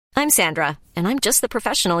I'm Sandra, and I'm just the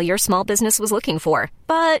professional your small business was looking for.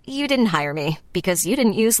 But you didn't hire me because you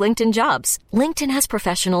didn't use LinkedIn Jobs. LinkedIn has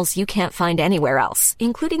professionals you can't find anywhere else,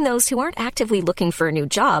 including those who aren't actively looking for a new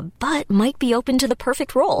job, but might be open to the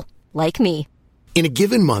perfect role, like me. In a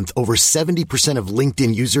given month, over 70% of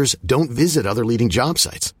LinkedIn users don't visit other leading job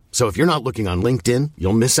sites. So if you're not looking on LinkedIn,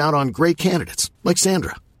 you'll miss out on great candidates like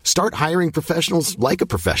Sandra. Start hiring professionals like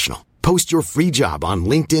a professional. Post your free job on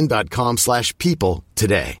linkedin.com/people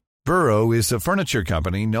today. Burrow is a furniture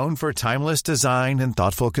company known for timeless design and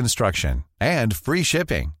thoughtful construction and free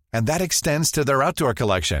shipping, and that extends to their outdoor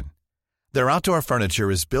collection. Their outdoor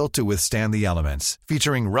furniture is built to withstand the elements,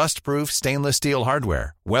 featuring rust-proof stainless steel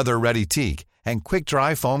hardware, weather-ready teak, and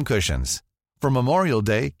quick-dry foam cushions. For Memorial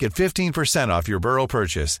Day, get 15% off your Burrow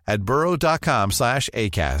purchase at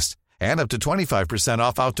burrow.com/acast and up to 25%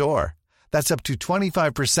 off outdoor. That's up to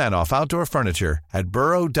 25% off outdoor furniture at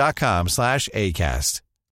burrow.com/acast.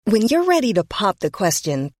 When you're ready to pop the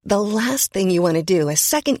question, the last thing you want to do is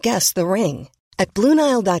second-guess the ring. At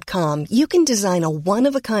BlueNile.com, you can design a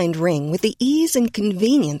one-of-a-kind ring with the ease and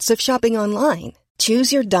convenience of shopping online.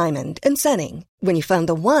 Choose your diamond and setting. When you find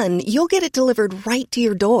the one, you'll get it delivered right to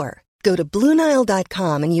your door. Go to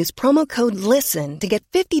BlueNile.com and use promo code LISTEN to get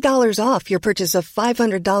 $50 off your purchase of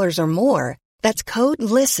 $500 or more. That's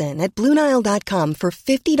code LISTEN at BlueNile.com for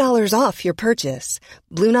 $50 off your purchase.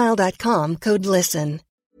 BlueNile.com, code LISTEN.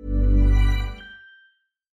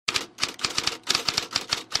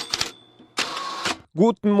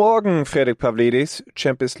 Guten Morgen, Fredrik Pavlidis.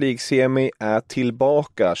 Champions League-semi är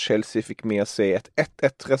tillbaka. Chelsea fick med sig ett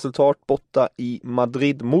 1-1 resultat borta i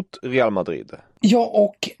Madrid mot Real Madrid. Ja,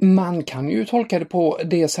 och man kan ju tolka det på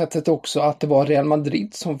det sättet också att det var Real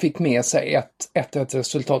Madrid som fick med sig ett 1-1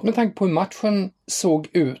 resultat. Med tanke på hur matchen såg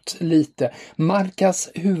ut lite. Marcas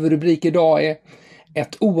huvudrubrik idag är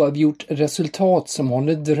ett oavgjort resultat som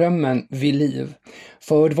håller drömmen vid liv.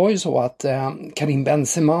 För det var ju så att Karim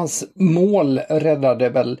Benzemas mål räddade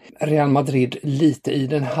väl Real Madrid lite i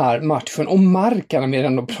den här matchen. Och Marca, när vi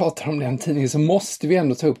ändå pratar om den tidningen, så måste vi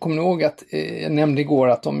ändå ta upp. Kommer ni ihåg att jag nämnde igår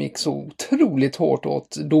att de gick så otroligt hårt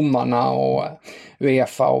åt domarna och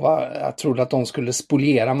UEFA och jag trodde att de skulle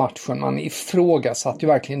spoliera matchen. Man ifrågasatte ju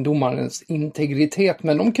verkligen domarens integritet,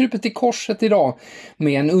 men de kryper till korset idag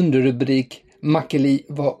med en underrubrik: Makeli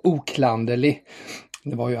var oklanderlig.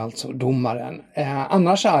 Det var ju alltså domaren.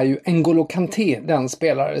 Annars är ju N'Golo Kanté den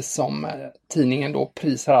spelare som tidningen då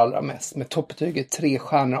prisar allra mest med toppbetyget 3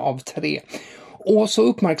 stjärnor av 3. Och så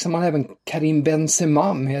uppmärksammar man även Karim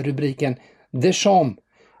Benzema med rubriken Deschamps.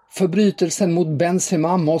 Förbrytelsen mot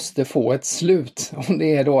Benzema måste få ett slut. Och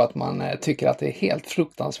det är då att man tycker att det är helt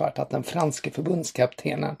fruktansvärt att den franske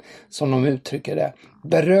förbundskaptenen, som de uttrycker det,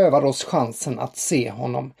 berövar oss chansen att se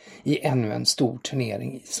honom i ännu en stor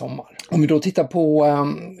turnering i sommar. Om vi då tittar på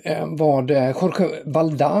vad Jorge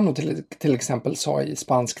Valdano till exempel sa i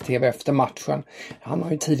spansk tv efter matchen. Han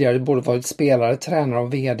har ju tidigare både varit spelare, tränare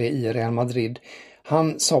och vd i Real Madrid.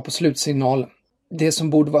 Han sa på slutsignal: det som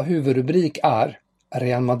borde vara huvudrubrik är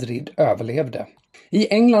Real Madrid överlevde.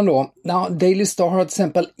 I England då, Daily Star har till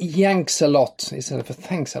exempel yanks a lot istället för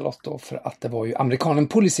thanks a lot då, för att det var ju amerikanen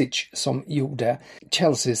Pulisic som gjorde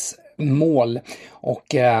Chelseas mål. Och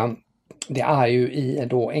det är ju i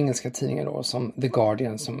då engelska tidningar då som The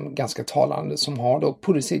Guardian som ganska talande, som har då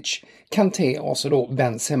Pulisic, Kanté och så då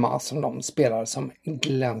Benzema som de spelare som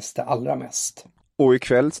glänste allra mest. Och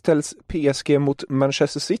ikväll ställs PSG mot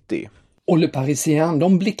Manchester City. Och Le Parisien,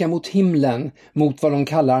 de blickar mot himlen, mot vad de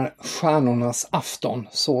kallar stjärnornas afton.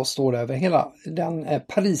 Så står det över hela den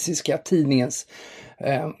parisiska tidningens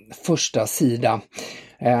första sida.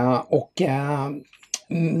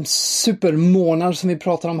 Supermånar som vi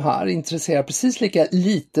pratar om här intresserar precis lika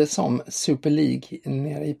lite som Super League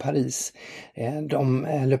nere i Paris.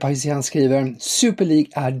 Le Parisien skriver: Super League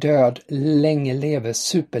är död, länge lever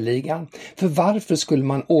Superligan. För varför skulle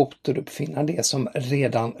man återuppfinna det som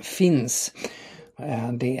redan finns?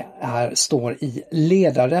 Det står i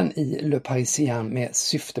ledaren i Le Parisien med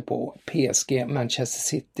syfte på PSG, Manchester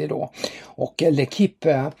City då. Och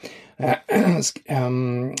L'Equipe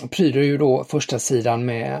pryder ju då första sidan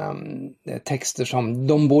med texter som: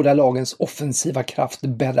 de båda lagens offensiva kraft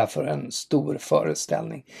bäddar för en stor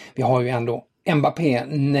föreställning. Vi har ju ändå Mbappé,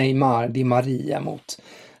 Neymar, Di Maria mot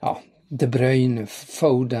De Bruyne,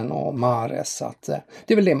 Foden och Mahrez. Så att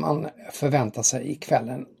det är väl det man förväntar sig ikväll,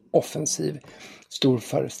 en offensiv stor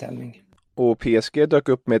föreställning. Och PSG dök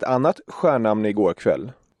upp med ett annat stjärnnamn igår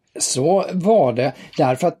kväll. Så var det,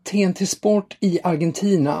 därför att TNT Sport i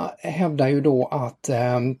Argentina hävdar ju då att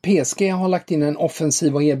PSG har lagt in en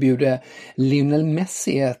offensiv och erbjuder Lionel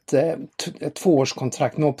Messi ett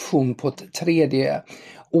 2-årskontrakt med option på ett 3:e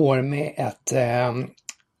år med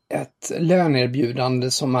ett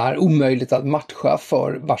löneerbjudande som är omöjligt att matcha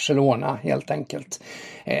för Barcelona helt enkelt.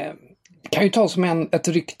 Kan ju ta som ett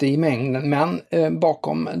rykte i mängden, men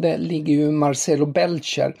bakom det ligger ju Marcelo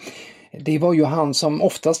Belcher. Det var ju han som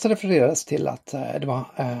oftast refereras till att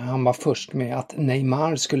han var först med att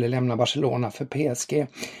Neymar skulle lämna Barcelona för PSG.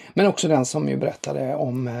 Men också den som ju berättade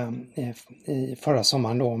om i förra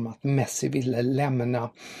sommaren då, om att Messi ville lämna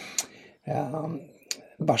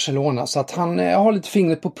Barcelona. Så att han har lite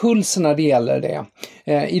fingret på pulsen när det gäller det.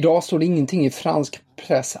 Idag står det ingenting i fransk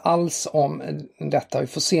press alls om detta. Vi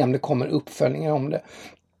får se om det kommer uppföljningar om det.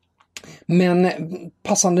 Men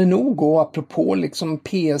passande nog, och apropå liksom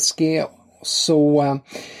PSG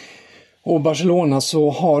och Barcelona, så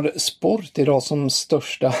har Sport idag som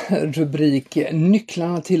största rubrik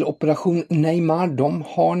nycklarna till operation Neymar. De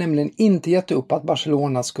har nämligen inte gett upp att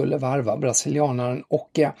Barcelona skulle värva brasilianaren,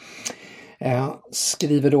 och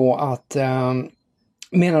skriver då att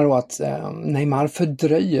menar då att Neymar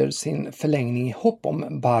fördröjer sin förlängning i hopp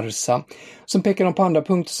om Barca. Som pekar de på andra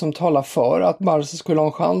punkter som talar för att Barca skulle ha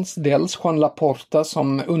en chans. Dels Juan Laporta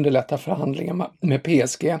som underlättar förhandlingar med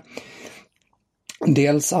PSG.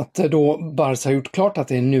 Dels att då Barca har gjort klart att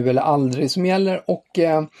det är nu eller aldrig som gäller, och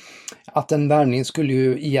att en värvning skulle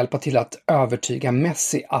ju hjälpa till att övertyga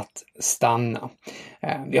Messi att stanna.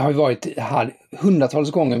 Vi har ju varit här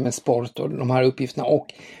hundratals gånger med Sport och de här uppgifterna,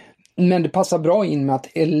 men det passar bra in med att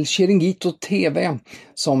El Chiringuito TV,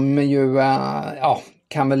 som ju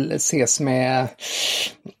kan väl ses med,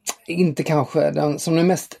 inte kanske som den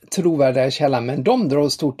mest trovärdiga källan, men de drar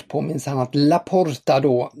stort på minsann att Laporta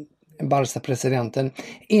då, Barca-presidenten,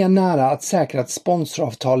 är nära att säkra ett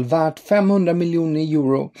sponsoravtal värt 500 miljoner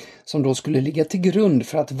euro som då skulle ligga till grund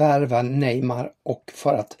för att värva Neymar och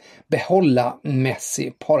för att behålla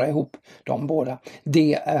Messi, para ihop de båda.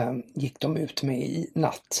 Det gick de ut med i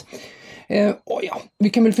natt. Vi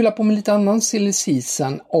kan väl fylla på med lite annan silly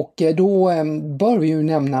season, och då bör vi ju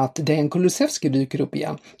nämna att Dejan Kulusevski dyker upp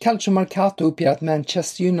igen. Calciomercato uppger att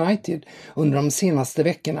Manchester United under de senaste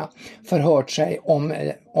veckorna förhört sig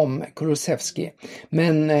om Kulusevski,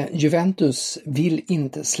 men Juventus vill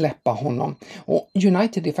inte släppa honom. Och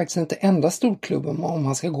United är faktiskt inte enda storklubben om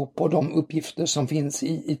man ska gå på de uppgifter som finns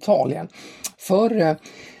i Italien. För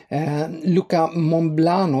Luca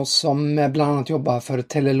Monblano, som bland annat jobbar för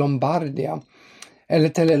Telelombardia,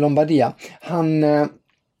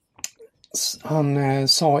 han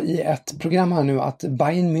sa i ett program här nu att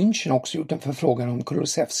Bayern München också gjort en förfrågan om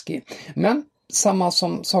Kulusevski. Men samma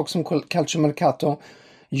sak som Calciomercato,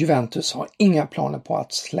 Juventus har inga planer på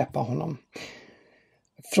att släppa honom.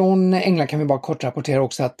 Från England kan vi bara kort rapportera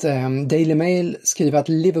också att Daily Mail skriver att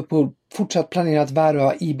Liverpool fortsatt planerar att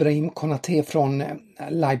värva Ibrahim Konaté från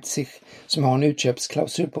Leipzig, som har en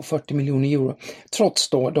utköpsklausul på 40 miljoner euro, trots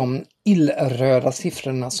då de illröda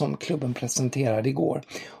siffrorna som klubben presenterade igår.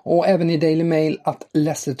 Och även i Daily Mail att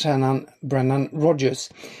Leicester-tränaren Brendan Rodgers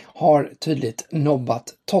har tydligt nobbat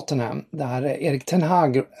Tottenham, där Erik Ten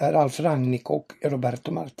Hag, Ralf Rangnick och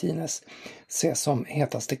Roberto Martinez ses som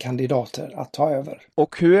hetaste kandidater att ta över.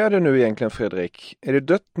 Och hur är det nu egentligen, Fredrik? Är det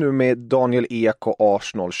dött nu med Daniel Ek och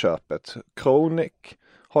Arsenal-köpet? Kronik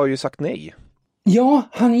har ju sagt nej. Ja,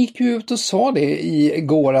 han gick ju ut och sa det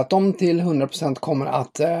igår att de till 100% kommer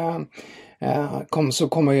att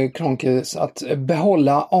kommer ju Kroenke att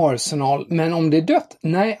behålla Arsenal. Men om det är dött?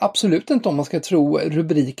 Nej, absolut inte, om man ska tro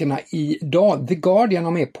rubrikerna idag. The Guardian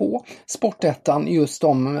har med på Sportettan just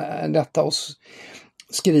om detta och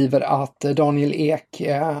skriver att Daniel Ek,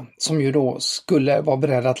 som ju då skulle vara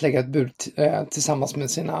beredd att lägga ett bud tillsammans med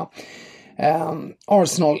sina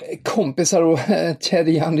Arsenal-kompisar och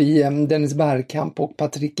Thierry Henry, Dennis Bergkamp och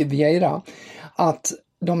Patrick Vieira, att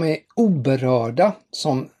de är oberörda,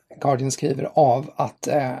 som Guardian skriver, av att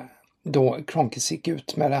då Kroenke gick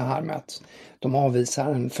ut med det här med att de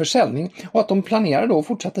avvisar en försäljning, och att de planerar då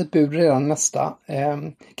fortsätta ett bud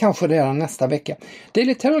kanske redan nästa vecka.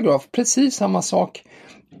 Daily Telegraph, precis samma sak,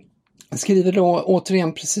 skriver då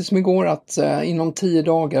återigen precis som igår att inom 10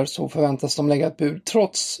 dagar så förväntas de lägga ett bud,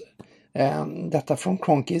 trots detta från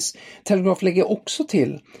Kroenkes. Telegraph lägger också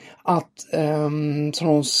till att, som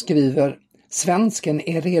de skriver, svensken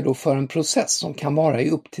är redo för en process som kan vara i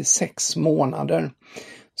upp till 6 månader.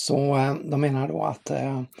 Så de menar då att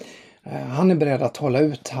han är beredd att hålla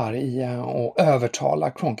ut här och övertala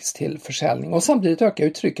Kroenkes till försäljning. Och samtidigt ökar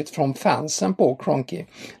uttrycket från fansen på Kroenke.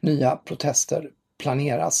 Nya protester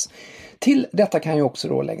planeras. Till detta kan ju också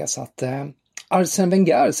då läggas att Arsène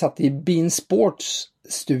Wenger satt i beIN Sports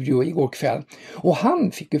studio igår kväll, och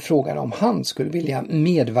han fick ju frågan om han skulle vilja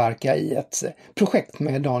medverka i ett projekt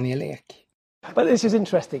med Daniel Ek. But this is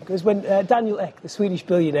interesting, because when Daniel Ek, the Swedish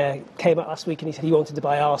billionaire, came out last week and he said he wanted to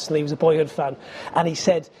buy Arsenal, he was a boyhood fan, and he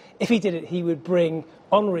said if he did it, he would bring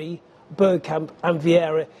Henry, Bergkamp and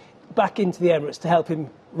Vieira back into the Emirates to help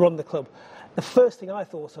him run the club. The first thing I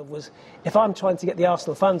thought of was, if I'm trying to get the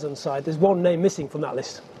Arsenal fans on side, there's one name missing from that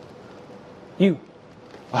list. You.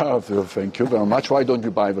 Thank you very much. Why don't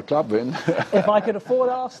you buy the club then? If I could afford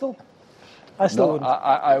Arsenal, I still wouldn't.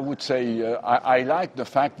 I would say I like the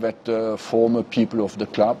fact that former people of the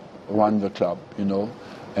club run the club, you know.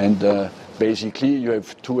 And basically you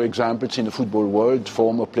have two examples in the football world,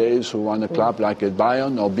 former players who run a club like at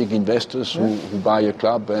Bayern, or big investors who buy a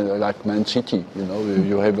club like Man City, you know.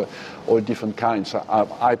 You have all different kinds.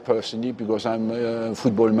 I personally, because I'm a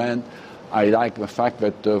football man, I like the fact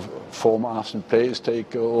that former Arsenal players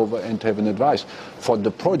take over and have an advice. For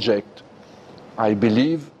the project, I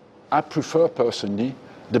prefer personally,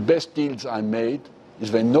 the best deals I made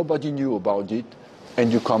is when nobody knew about it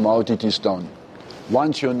and you come out, it is done.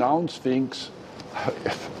 Once you announce things,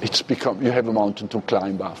 you have a mountain to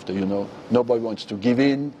climb after, you know. Nobody wants to give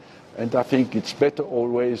in, and I think it's better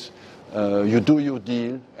always you do your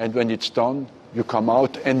deal, and when it's done, you come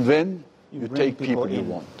out, and then you take people you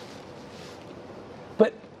want.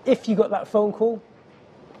 But if you got that phone call,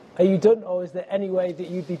 are you done, or is there any way that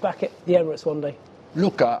you'd be back at the Emirates one day?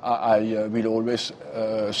 Look, I will always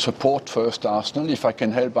support first Arsenal. If I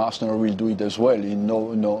can help Arsenal, I will do it as well in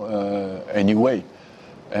any way.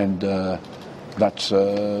 And that's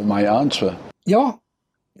my answer. Ja,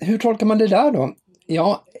 hur tolkar man det där då?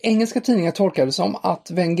 Ja, engelska tidningar tolkar det som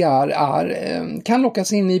att Wenger kan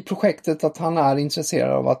lockas in i projektet, att han är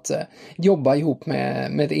intresserad av att jobba ihop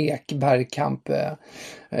med Ek, Bergkamp,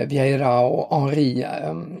 Vieira och Henry.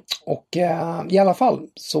 Och i alla fall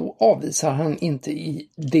så avvisar han inte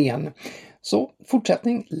idén. Så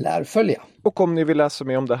fortsättning lär följa. Och om ni vill läsa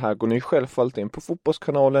mer om det här går ni självfallet in på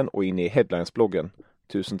Fotbollskanalen och in i Headlines-bloggen.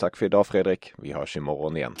 Tusen tack för idag, Fredrik. Vi hörs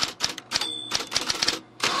imorgon igen.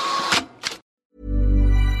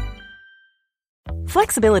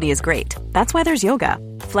 Flexibility is great. That's why there's yoga.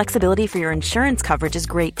 Flexibility for your insurance coverage is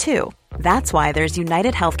great too. That's why there's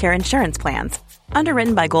United Healthcare Insurance Plans.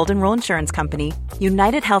 Underwritten by Golden Rule Insurance Company,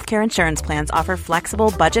 United Healthcare Insurance Plans offer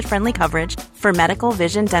flexible, budget-friendly coverage for medical,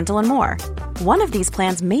 vision, dental, and more. One of these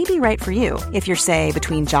plans may be right for you if you're, say,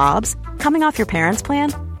 between jobs, coming off your parents'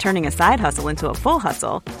 plan, turning a side hustle into a full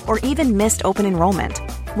hustle, or even missed open enrollment.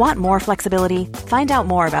 Want more flexibility? Find out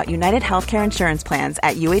more about United Healthcare Insurance Plans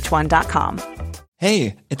at uh1.com.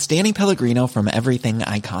 Hey, it's Danny Pellegrino from Everything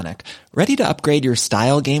Iconic. Ready to upgrade your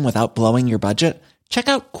style game without blowing your budget? Check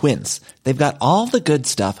out Quince. They've got all the good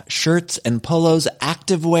stuff, shirts and polos,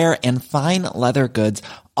 activewear, and fine leather goods,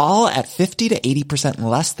 all at 50 to 80%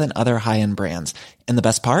 less than other high-end brands. And the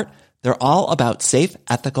best part? They're all about safe,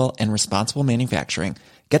 ethical, and responsible manufacturing.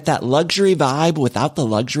 Get that luxury vibe without the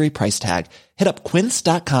luxury price tag. Hit up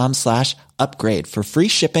quince.com/upgrade for free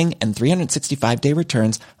shipping and 365-day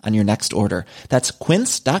returns on your next order. That's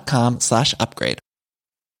quince.com/upgrade.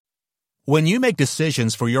 When you make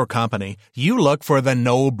decisions for your company, you look for the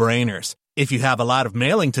no-brainers. If you have a lot of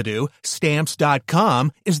mailing to do,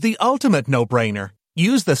 Stamps.com is the ultimate no-brainer.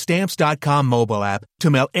 Use the Stamps.com mobile app to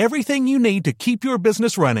mail everything you need to keep your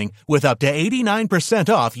business running with up to 89%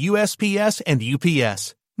 off USPS and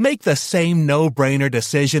UPS. Make the same no-brainer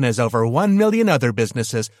decision as over 1 million other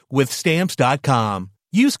businesses with Stamps.com.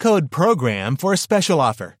 Use code PROGRAM for a special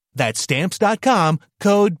offer. That's Stamps.com,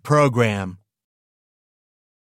 code PROGRAM.